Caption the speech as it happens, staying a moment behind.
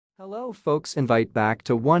Hello folks, invite back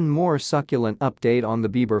to one more succulent update on the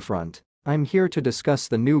Bieber front. I'm here to discuss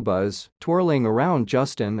the new buzz twirling around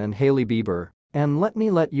Justin and Hailey Bieber. And let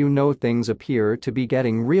me let you know things appear to be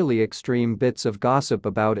getting really extreme. Bits of gossip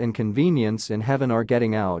about inconvenience in heaven are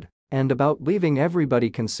getting out, and about leaving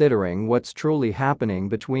everybody considering what's truly happening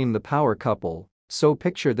between the power couple. So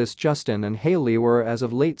picture this: Justin and Hailey were as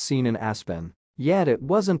of late seen in Aspen. Yet it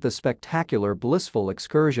wasn't the spectacular blissful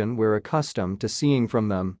excursion we're accustomed to seeing from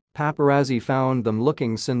them. Paparazzi found them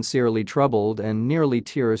looking sincerely troubled and nearly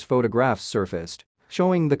tears. Photographs surfaced,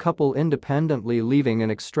 showing the couple independently leaving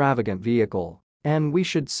an extravagant vehicle. And we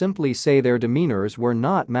should simply say their demeanors were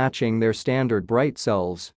not matching their standard bright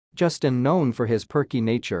selves. Justin, known for his perky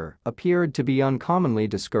nature, appeared to be uncommonly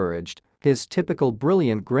discouraged. His typical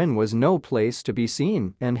brilliant grin was no place to be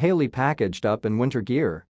seen, and Hailey, packaged up in winter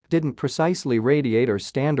gear, didn't precisely radiate her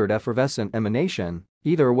standard effervescent emanation.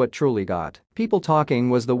 Either. What truly got people talking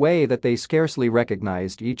was the way that they scarcely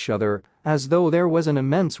recognized each other, as though there was an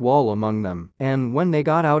immense wall among them, and when they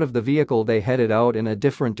got out of the vehicle they headed out in a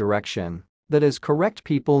different direction. That is correct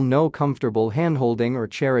people, no comfortable handholding or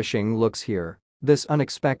cherishing looks here. This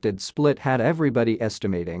unexpected split had everybody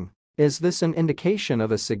estimating. Is this an indication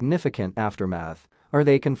of a significant aftermath? Are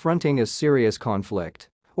they confronting a serious conflict?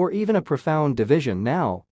 Or even a profound division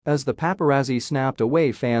now? As the paparazzi snapped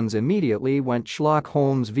away, fans immediately went Sherlock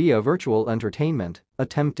Holmes via virtual entertainment,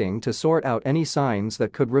 attempting to sort out any signs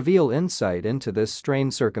that could reveal insight into this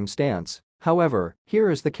strange circumstance. However, here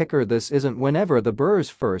is the kicker: this isn't whenever the Bieber's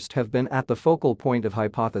first have been at the focal point of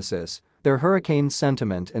hypothesis. Their hurricane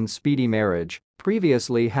sentiment and speedy marriage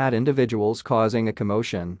previously had individuals causing a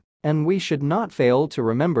commotion, and we should not fail to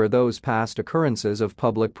remember those past occurrences of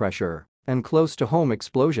public pressure and close-to-home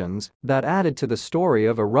explosions that added to the story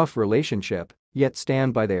of a rough relationship, yet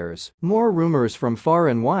stand by theirs. More rumors from far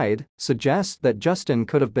and wide suggest that Justin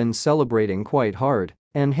could have been celebrating quite hard,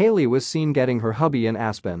 and Hailey was seen getting her hubby in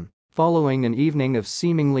Aspen, following an evening of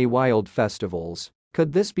seemingly wild festivals.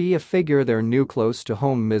 Could this be a figure their new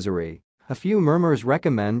close-to-home misery? A few murmurs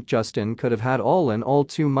recommend Justin could have had all in all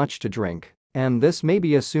too much to drink, and this may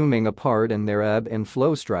be assuming a part in their ebb and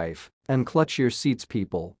flow strife. And clutch your seats,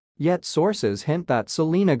 people. Yet sources hint that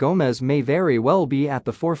Selena Gomez may very well be at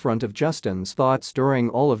the forefront of Justin's thoughts during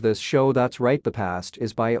all of this show. That's right, the past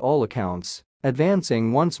is by all accounts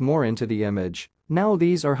advancing once more into the image. Now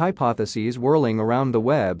these are hypotheses whirling around the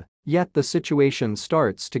web, yet the situation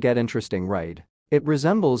starts to get interesting, right? It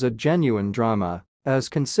resembles a genuine drama. As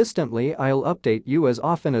consistently, I'll update you as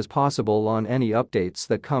often as possible on any updates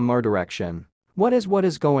that come our direction. What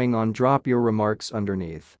is going on? Drop your remarks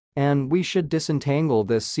underneath. And we should disentangle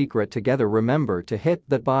this secret together. Remember to hit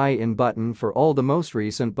that buy-in button for all the most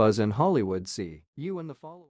recent buzz in Hollywood. See you in the follow.